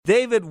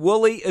David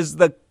Woolley is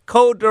the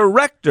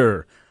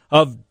co-director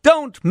of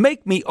Don't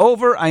Make Me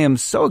Over. I am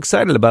so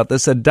excited about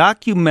this, a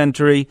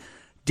documentary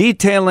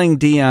detailing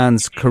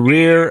Dion's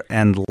career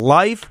and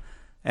life.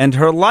 And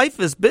her life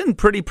has been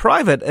pretty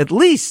private, at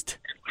least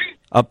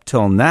up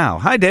till now.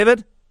 Hi,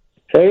 David.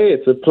 Hey,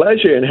 it's a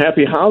pleasure, and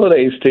happy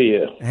holidays to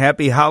you.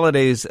 Happy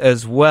holidays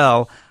as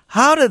well.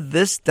 How did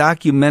this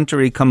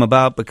documentary come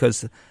about?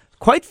 Because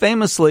quite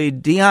famously,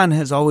 Dion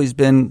has always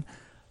been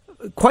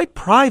quite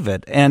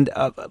private, and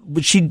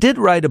she did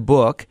write a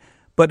book,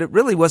 but it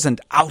really wasn't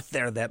out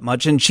there that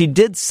much. And she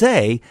did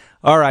say,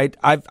 all right,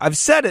 I've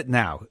said it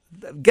now.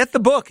 Get the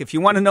book if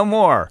you want to know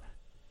more.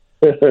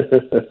 Well,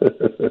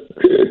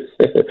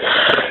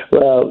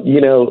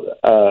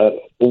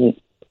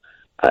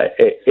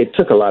 it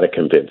took a lot of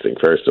convincing,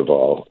 first of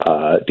all.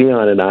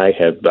 Dion and I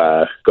have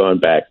gone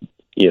back,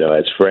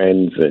 as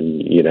friends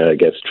and, I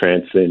guess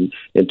transcend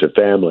into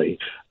family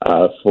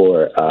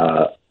for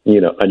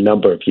a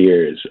number of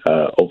years,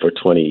 over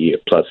 20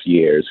 plus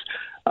years.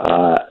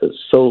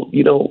 So,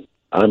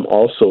 I'm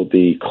also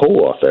the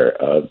co-author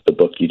of the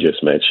book you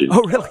just mentioned.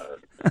 Oh, really?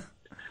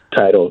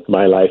 Titled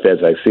My Life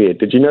as I See It.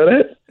 Did you know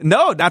that?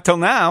 No, not till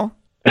now.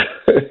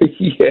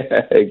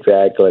 Yeah,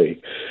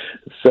 exactly.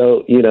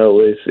 So,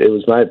 it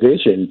was my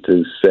vision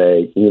to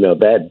say,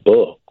 that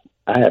book,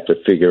 I have to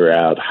figure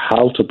out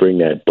how to bring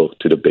that book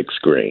to the big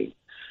screen.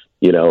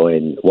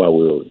 And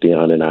while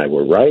Dion and I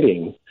were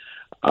writing,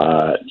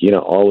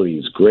 all of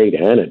these great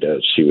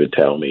anecdotes she would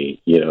tell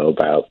me,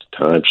 about the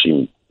time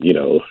she,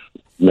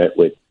 met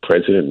with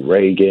President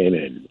Reagan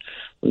and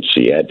when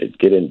she had to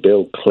get in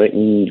Bill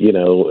Clinton,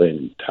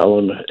 and tell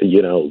him,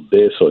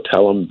 this or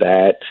tell him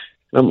that.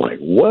 And I'm like,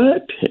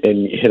 what?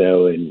 And,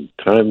 and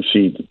time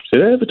did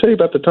I ever tell you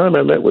about the time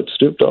I met with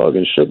Snoop Dogg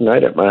and Suge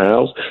Knight at my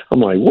house? I'm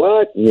like,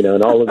 what?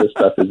 And all of this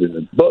stuff is in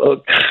the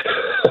book.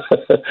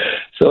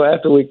 So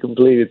after we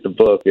completed the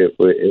book,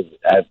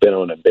 I've been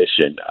on a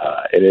mission,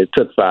 and it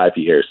took 5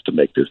 years to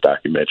make this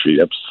documentary.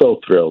 I'm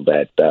so thrilled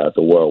that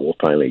the world will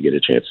finally get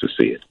a chance to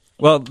see it.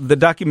 Well, the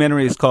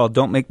documentary is called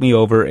Don't Make Me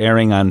Over,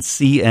 airing on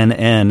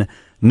CNN,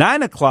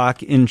 9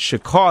 o'clock in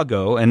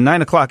Chicago, and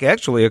 9 o'clock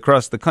actually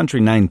across the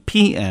country, 9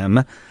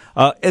 p.m.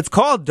 It's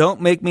called Don't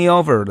Make Me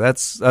Over.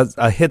 That's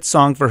a hit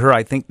song for her,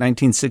 I think,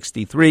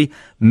 1963.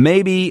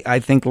 Maybe,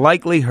 I think,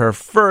 likely her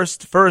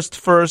first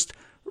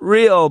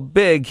real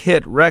big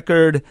hit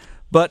record.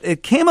 But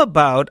it came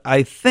about,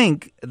 I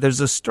think,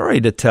 there's a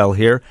story to tell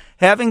here,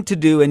 having to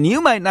do, and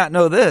you might not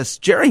know this,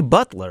 Jerry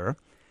Butler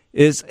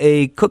is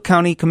a Cook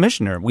County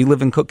commissioner. We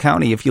live in Cook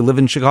County if you live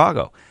in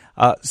Chicago.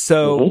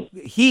 So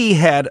he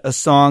had a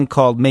song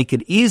called Make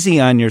It Easy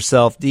on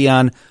Yourself.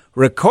 Dion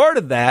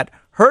recorded that,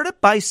 heard it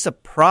by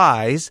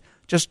surprise,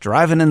 just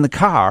driving in the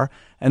car,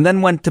 and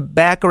then went to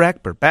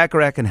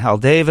Bacharach and Hal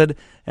David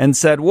and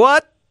said,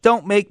 what?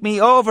 Don't Make Me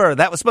Over.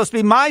 That was supposed to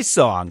be my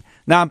song.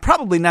 Now, I'm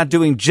probably not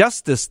doing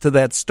justice to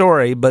that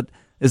story, but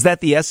is that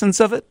the essence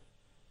of it?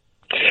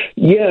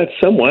 Yeah,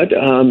 somewhat.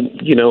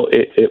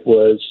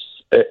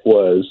 It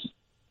was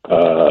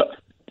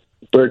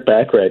Burt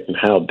Bacharach and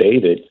Hal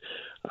David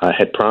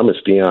had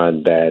promised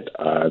Dion that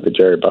the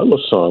Jerry Butler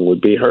song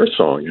would be her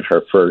song and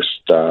her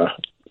first,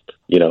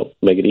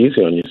 Make It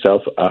Easy on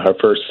Yourself, her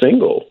first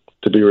single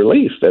to be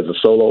released as a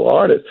solo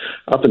artist.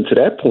 Up until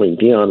that point,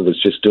 Dion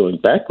was just doing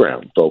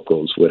background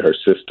vocals with her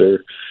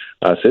sister,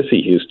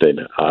 Cissy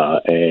Houston,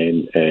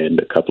 and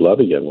a couple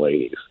other young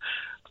ladies.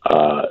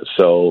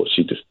 So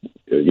she just,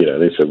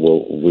 they said,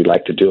 well, we'd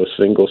like to do a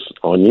single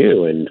on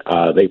you. And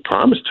they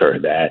promised her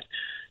that.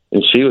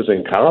 And she was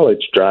in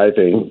college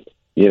driving,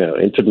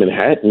 into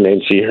Manhattan,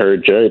 and she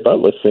heard Jerry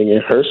Butler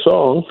singing her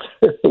song,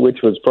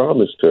 which was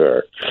promised to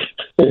her.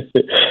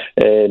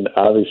 And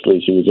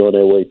obviously she was on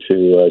her way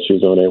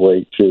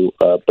to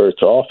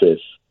Bert's office.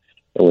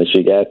 And when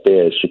she got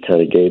there, she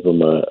kind of gave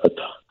him a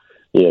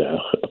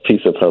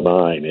piece of her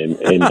mind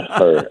and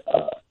her,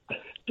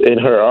 in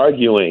her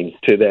arguing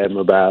to them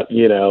about,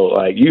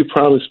 you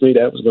promised me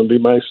that was going to be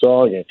my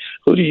song, and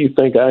who do you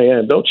think I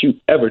am? Don't you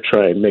ever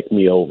try and make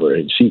me over.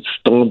 And she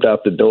stormed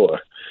out the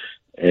door.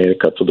 And a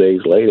couple of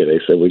days later, they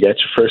said, we got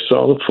your first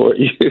song for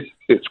you.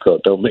 It's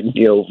called Don't Make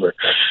Me Over.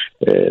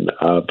 And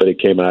but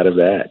it came out of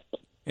that.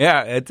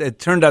 Yeah, it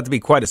turned out to be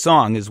quite a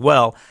song as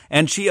well.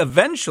 And she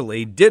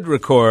eventually did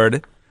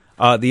record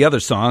the other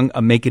song,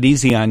 Make It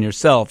Easy on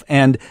Yourself.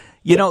 And,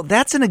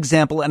 that's an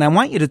example, and I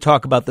want you to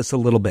talk about this a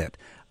little bit.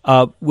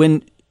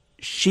 When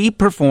she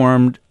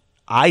performed,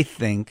 I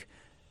think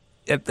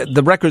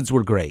the records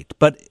were great,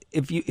 but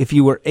if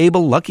you were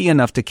lucky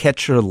enough to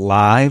catch her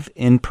live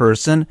in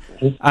person,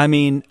 I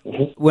mean,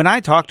 when I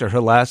talked to her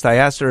last, I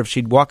asked her if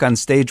she'd walk on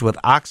stage with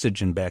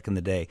oxygen back in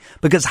the day,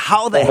 because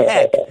how the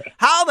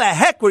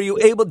heck were you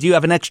able? Do you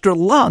have an extra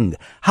lung?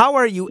 How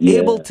are you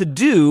able to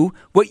do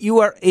what you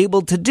are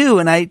able to do?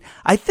 And I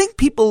think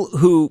people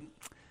who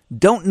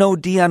don't know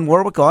Dionne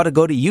Warwick ought to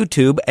go to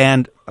YouTube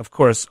and, of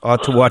course,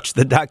 ought to watch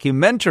the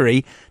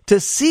documentary to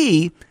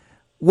see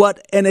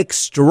what an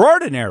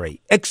extraordinary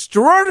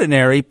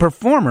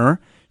performer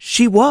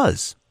she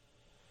was.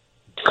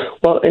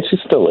 Well, and she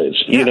still is.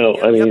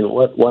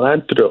 What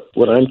I'm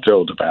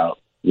thrilled about,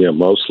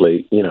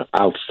 mostly,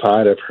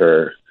 outside of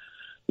her,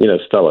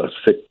 stellar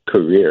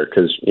career,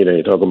 because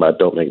you're talking about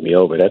 "Don't Make Me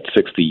Over." That's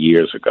 60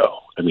 years ago.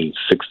 I mean,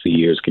 60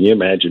 years. Can you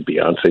imagine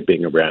Beyonce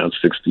being around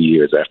 60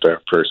 years after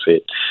her first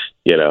hit?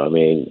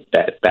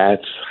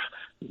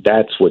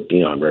 That's what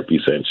Dionne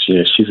represents.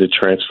 She's a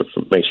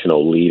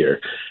transformational leader,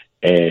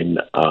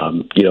 and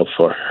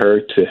for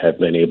her to have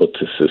been able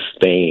to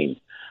sustain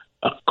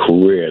a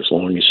career as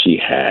long as she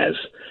has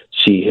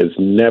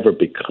never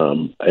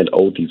become an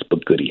oldies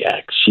but goodie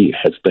act. She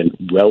has been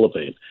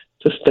relevant.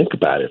 Just think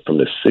about it, from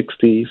the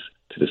 60s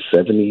to the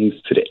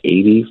 70s to the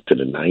 80s to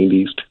the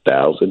 90s,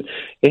 2000.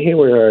 And here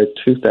we are at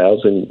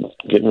 2000,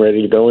 getting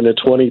ready to go into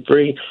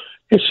 23,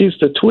 and she's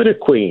the Twitter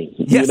queen.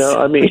 Yes.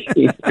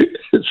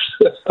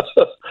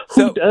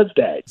 Who does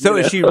that? So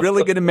is she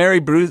really going to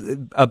marry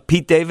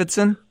Pete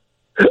Davidson?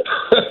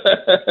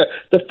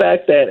 The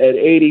fact that at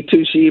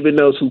 82 she even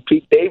knows who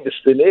Pete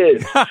Davidson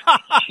is.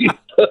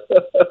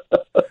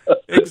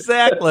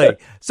 Exactly.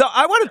 So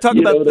I want to talk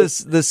about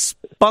this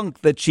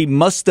spunk that she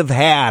must have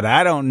had.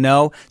 I don't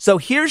know. So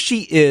here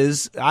she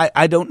is,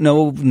 I don't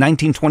know,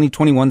 19, 20,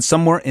 21,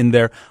 somewhere in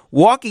there,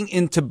 walking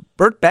into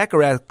Burt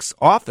Bacharach's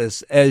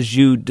office, as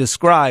you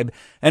describe.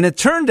 And it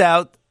turned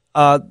out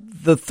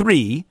the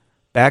three,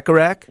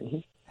 Bacharach,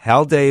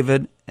 Hal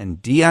David,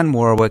 and Dionne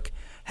Warwick,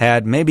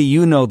 had, maybe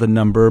you know the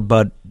number,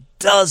 but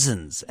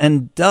dozens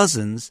and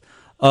dozens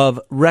of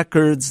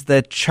records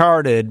that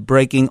charted,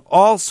 breaking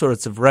all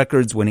sorts of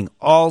records, winning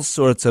all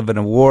sorts of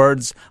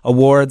awards.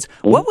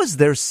 What was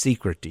their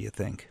secret, do you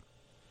think?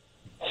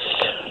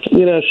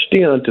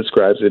 Dionne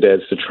describes it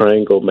as the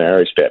triangle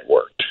marriage that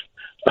worked.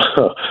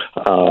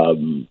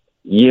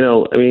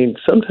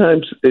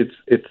 Sometimes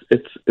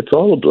it's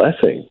all a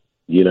blessing.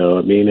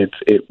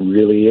 It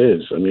really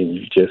is.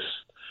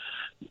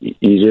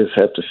 You just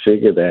have to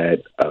figure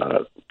that,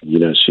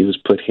 she was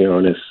put here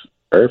on this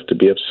earth to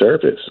be of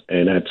service.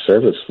 And that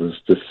service was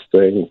this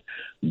thing,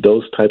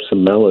 those types of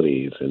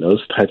melodies and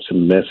those types of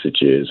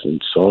messages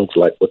and songs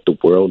like What the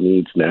World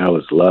Needs Now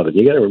Is Love. And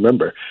you got to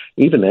remember,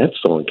 even that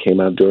song came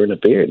out during the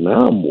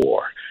Vietnam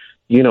War.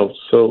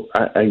 So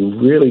I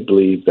really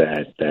believe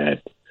that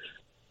that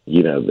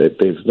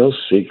there's no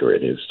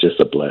secret. It's just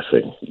a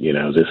blessing.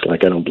 Just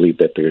like I don't believe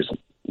that there's,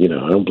 I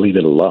don't believe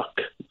in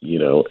luck.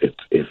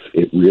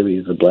 It really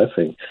is a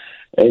blessing.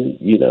 And,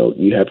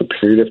 you have a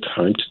period of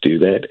time to do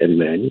that, and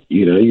then,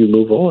 you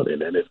move on,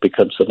 and then it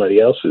becomes somebody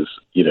else's,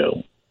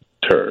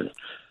 turn.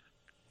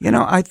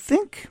 I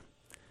think,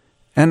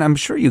 and I'm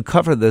sure you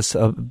cover this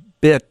a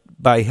bit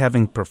by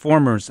having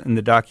performers in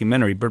the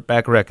documentary, Burt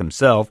Bacharach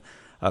himself,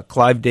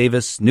 Clive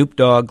Davis, Snoop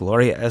Dogg,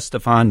 Gloria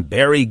Estefan,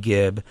 Barry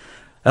Gibb,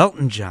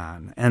 Elton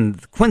John,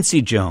 and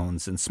Quincy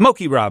Jones, and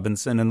Smokey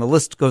Robinson, and the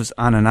list goes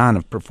on and on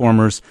of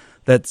performers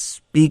that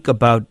speak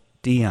about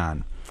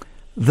Dionne.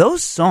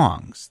 Those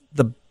songs,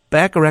 the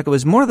Bacharach,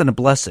 was more than a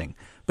blessing,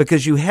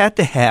 because you had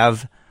to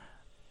have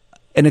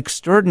an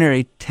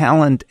extraordinary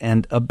talent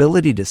and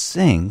ability to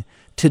sing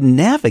to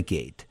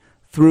navigate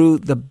through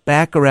the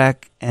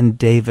Bacharach and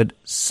David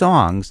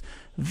songs.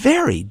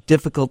 Very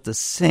difficult to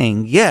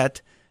sing, yet,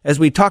 as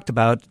we talked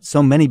about,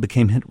 so many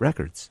became hit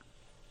records.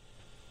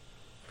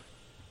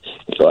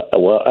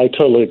 Well, I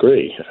totally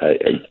agree.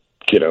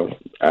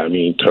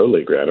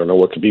 Totally agree. I don't know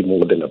what could be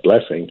more than a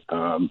blessing.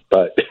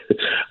 But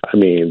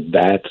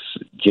that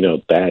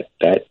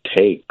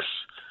takes,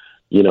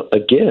 a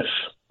gift.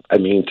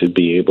 To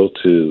be able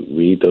to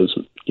read those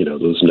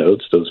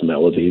notes, those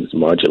melodies,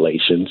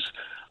 modulations,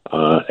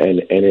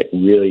 and it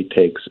really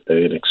takes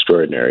an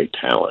extraordinary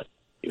talent,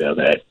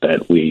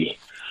 that we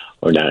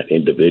are not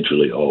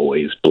individually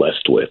always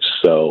blessed with.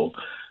 So,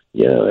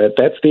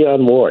 that's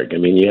Dionne Warwick.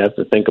 You have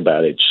to think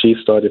about it. She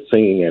started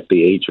singing at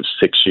the age of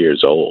 6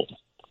 years old.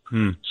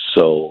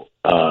 So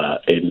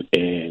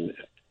in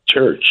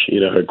church,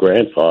 her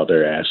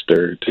grandfather asked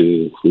her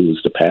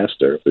who's the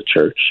pastor of the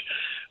church,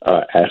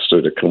 asked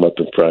her to come up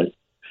in front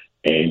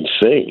and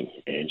sing.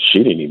 And she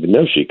didn't even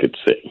know she could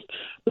sing.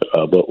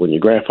 But when your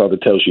grandfather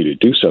tells you to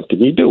do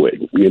something, you do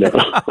it,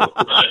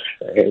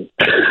 And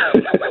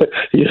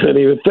you don't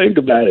even think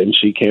about it. And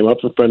she came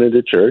up in front of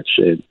the church,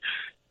 and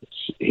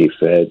she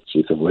said,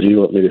 what do you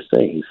want me to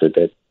sing? He said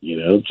that,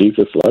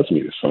 Jesus loves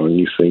me, the song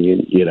you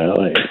singing,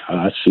 and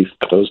she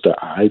closed her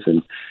eyes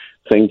and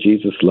sang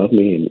Jesus Love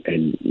Me,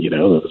 and it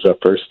was our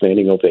first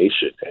standing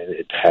ovation, and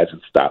it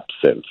hasn't stopped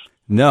since.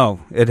 No,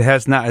 it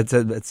has not.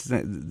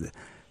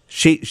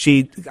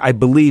 She I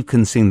believe,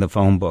 can sing the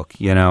phone book,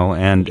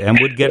 and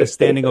would get a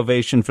standing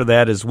ovation for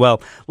that as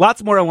well.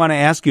 Lots more I want to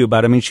ask you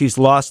about. She's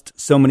lost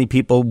so many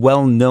people,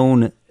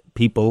 well-known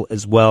people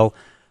as well,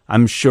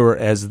 I'm sure,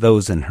 as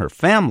those in her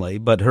family,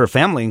 but her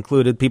family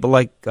included people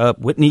like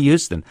Whitney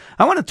Houston.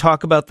 I want to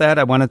talk about that.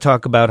 I want to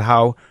talk about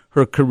how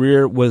her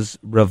career was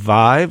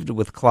revived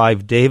with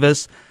Clive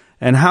Davis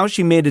and how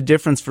she made a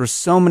difference for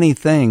so many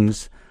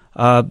things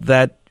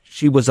that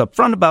she was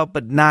upfront about,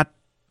 but not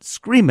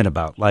screaming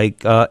about,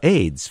 like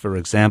AIDS, for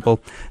example.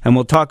 And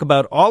we'll talk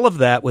about all of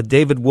that with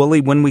David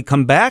Woolley when we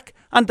come back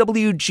on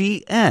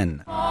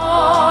WGN.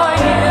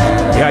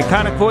 The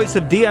iconic voice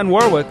of Dionne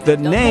Warwick. The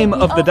name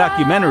of the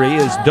documentary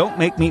is Don't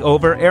Make Me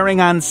Over,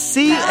 airing on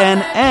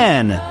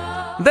CNN.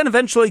 Then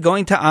eventually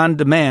going to On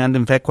Demand,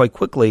 in fact, quite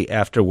quickly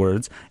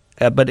afterwards,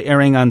 but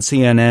airing on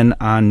CNN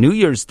on New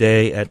Year's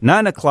Day at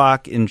 9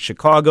 o'clock in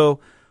Chicago,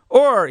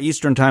 or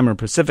Eastern Time or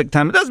Pacific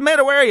Time. It doesn't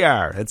matter where you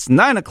are. It's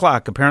 9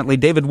 o'clock. Apparently,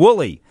 David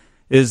Woolley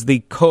is the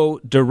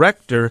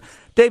co-director.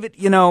 David,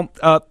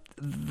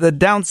 the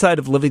downside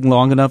of living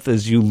long enough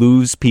is you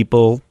lose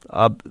people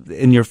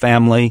in your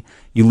family,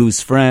 you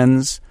lose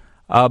friends,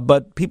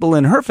 but people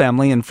in her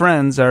family and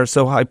friends are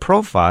so high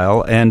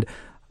profile, and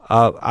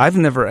I've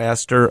never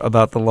asked her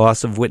about the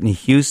loss of Whitney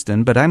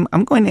Houston, but I'm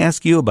going to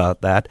ask you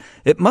about that.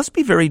 It must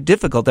be very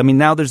difficult. I mean,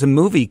 now there's a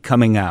movie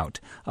coming out,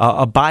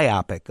 a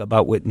biopic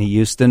about Whitney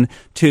Houston,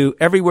 to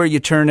everywhere you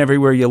turn,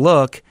 everywhere you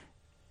look,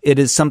 it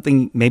is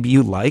something maybe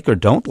you like or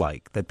don't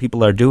like that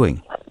people are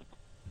doing.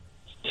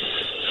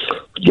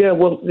 Yeah,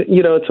 well,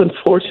 it's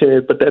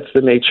unfortunate, but that's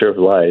the nature of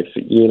life.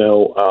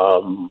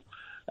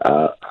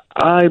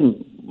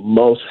 I'm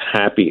most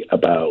happy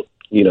about,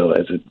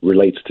 as it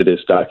relates to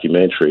this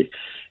documentary,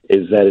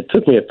 is that it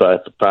took me a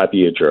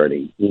 5-year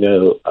journey,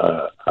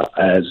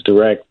 as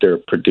director,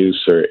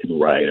 producer,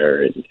 and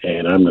writer,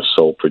 and I'm the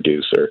sole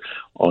producer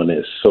on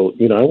this. So,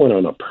 I went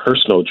on a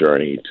personal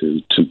journey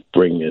to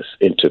bring this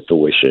into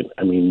fruition.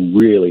 I mean,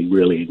 really,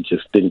 really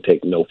just didn't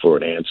take no for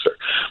an answer,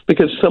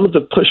 because some of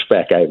the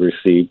pushback I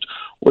received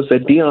was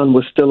that Dionne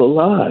was still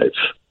alive,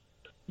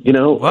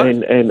 What?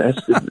 and I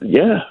said,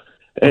 yeah.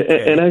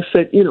 Okay. And I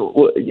said,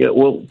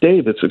 well,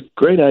 Dave, it's a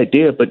great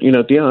idea, but,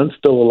 Dionne's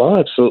still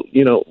alive. So,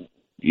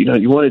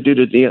 you want to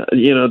do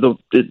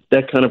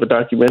that kind of a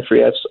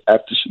documentary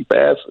after she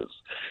passes.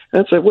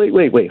 And I said,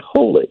 wait,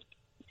 hold it.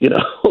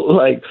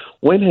 Like,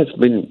 when has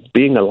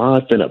being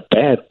alive been a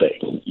bad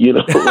thing?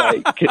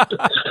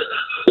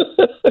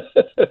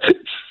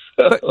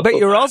 But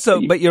you're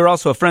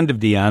also a friend of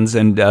Dionne's,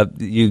 and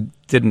you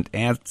didn't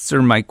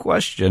answer my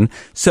question.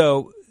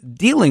 So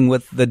dealing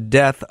with the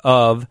death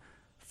of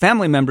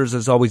family members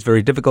is always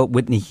very difficult.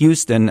 Whitney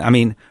Houston, I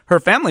mean, her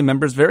family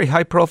members, very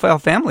high-profile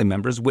family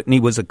members. Whitney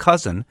was a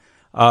cousin,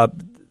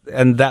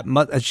 and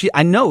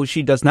I know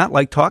she does not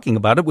like talking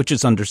about it, which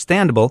is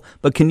understandable.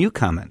 But can you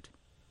comment?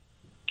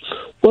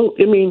 Well,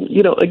 I mean,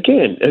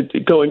 again,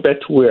 going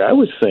back to where I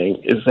was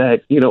saying is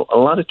that, a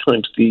lot of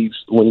times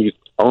when you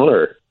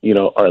honor,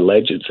 our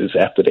legends is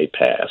after they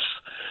pass.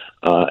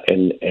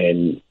 And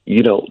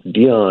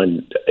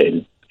Dionne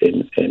and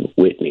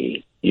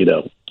Whitney,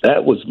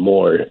 that was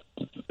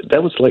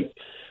like,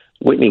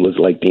 Whitney was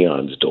like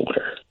Dionne's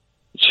daughter.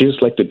 She was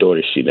like the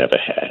daughter she never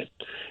had.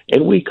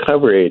 And we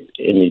cover it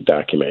in the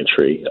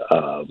documentary,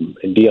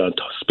 and Dionne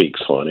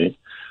speaks on it.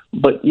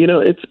 But,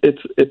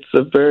 it's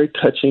a very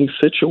touching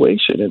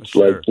situation. It's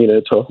Sure.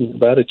 like, talking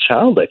about a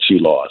child that she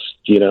lost,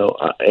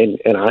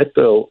 and I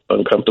feel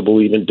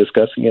uncomfortable even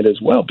discussing it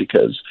as well,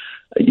 because,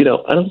 I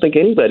don't think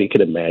anybody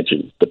could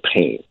imagine the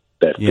pain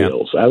that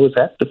feels. I was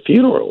at the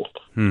funeral,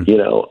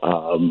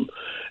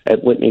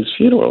 at Whitney's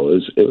funeral.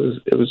 It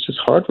was just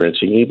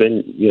heart-wrenching.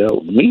 Even,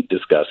 me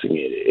discussing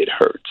it, it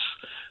hurts,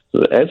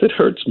 as it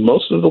hurts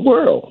most of the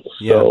world.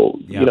 So,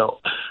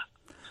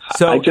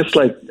 So I just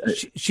like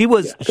she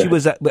was.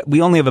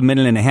 We only have a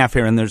minute and a half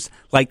here, and there's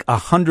like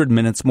 100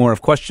 minutes more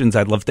of questions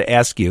I'd love to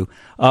ask you.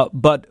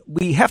 But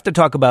we have to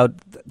talk about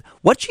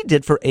what she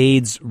did for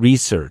AIDS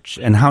research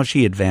and how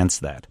she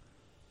advanced that.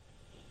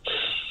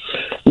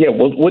 Yeah,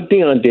 well, what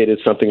Dionne did is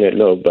something that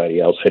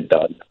nobody else had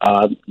done.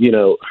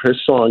 Her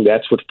song,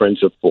 That's What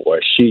Friends Are For,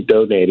 she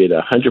donated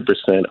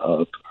 100%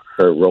 of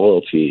her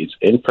royalties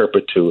in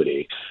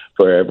perpetuity,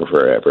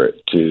 forever,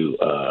 to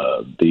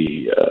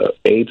the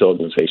AIDS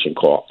organization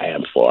called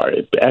AMFAR.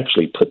 It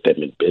actually put them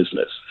in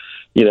business,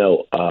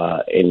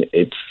 and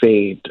it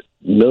saved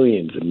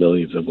millions and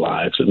millions of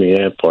lives. I mean,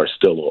 AMFAR is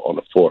still on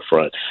the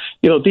forefront.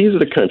 These are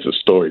the kinds of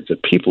stories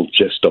that people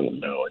just don't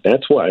know. And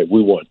that's why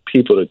we want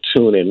people to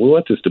tune in. We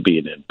want this to be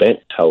an event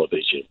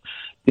television.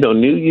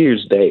 New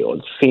Year's Day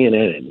on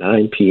CNN at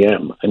 9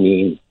 p.m. I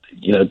mean,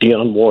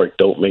 Dionne Warwick,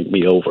 Don't Make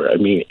Me Over. I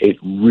mean, it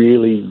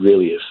really,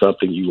 really is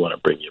something you want to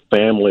bring your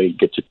family,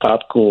 get your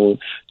popcorn.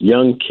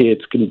 Young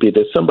kids can be.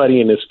 There's somebody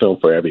in this film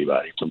for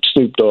everybody, from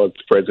Snoop Dogg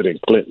to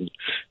President Clinton.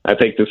 I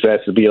think this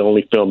has to be the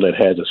only film that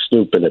has a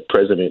Snoop and a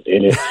president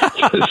in it.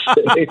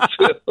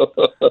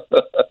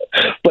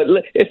 But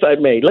if I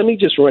may, let me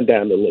just run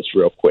down the list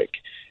real quick.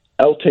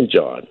 Elton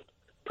John,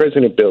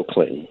 President Bill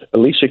Clinton,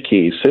 Alicia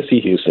Keys,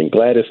 Cissy Houston,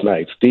 Gladys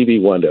Knight, Stevie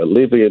Wonder,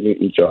 Olivia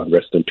Newton-John,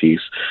 rest in peace,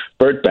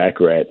 Burt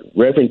Bacharach,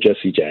 Reverend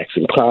Jesse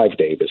Jackson, Clive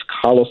Davis,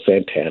 Carlos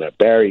Santana,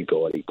 Barry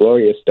Gordy,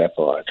 Gloria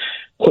Estefan,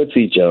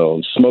 Quincy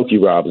Jones, Smokey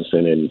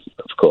Robinson, and,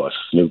 of course,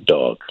 Snoop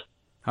Dogg.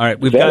 All right,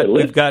 we've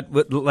got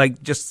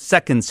like just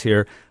seconds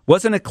here.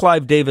 Wasn't it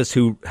Clive Davis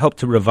who helped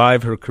to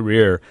revive her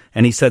career?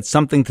 And he said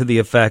something to the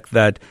effect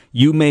that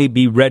you may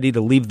be ready to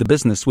leave the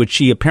business, which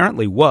she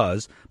apparently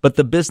was, but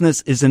the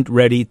business isn't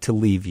ready to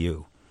leave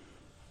you.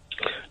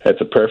 That's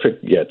a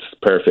perfect, yes,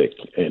 perfect.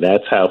 And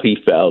that's how he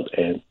felt.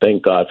 And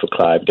thank God for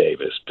Clive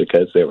Davis,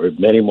 because there were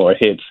many more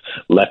hits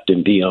left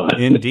in Dion.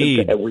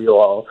 Indeed. that we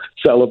all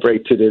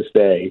celebrate to this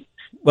day.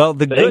 Well,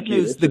 the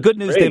good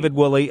news, David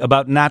Woolley,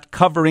 about not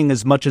covering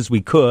as much as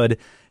we could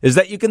is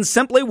that you can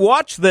simply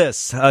watch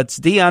this. It's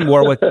Dionne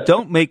Warwick,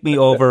 Don't Make Me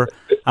Over,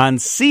 on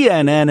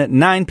CNN at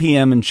 9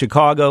 p.m. in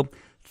Chicago.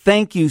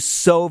 Thank you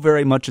so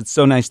very much. It's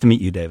so nice to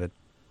meet you, David.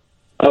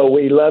 Oh,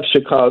 we love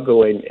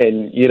Chicago, and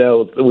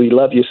we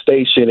love your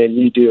station, and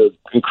you do an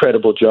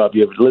incredible job.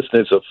 Your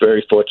listeners are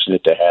very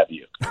fortunate to have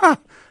you.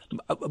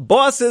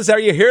 Bosses, are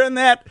you hearing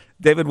that?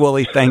 David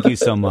Woolley, thank you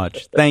so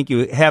much. Thank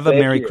you. Have a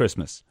Merry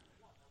Christmas.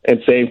 And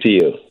same to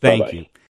you. Thank Bye-bye. you.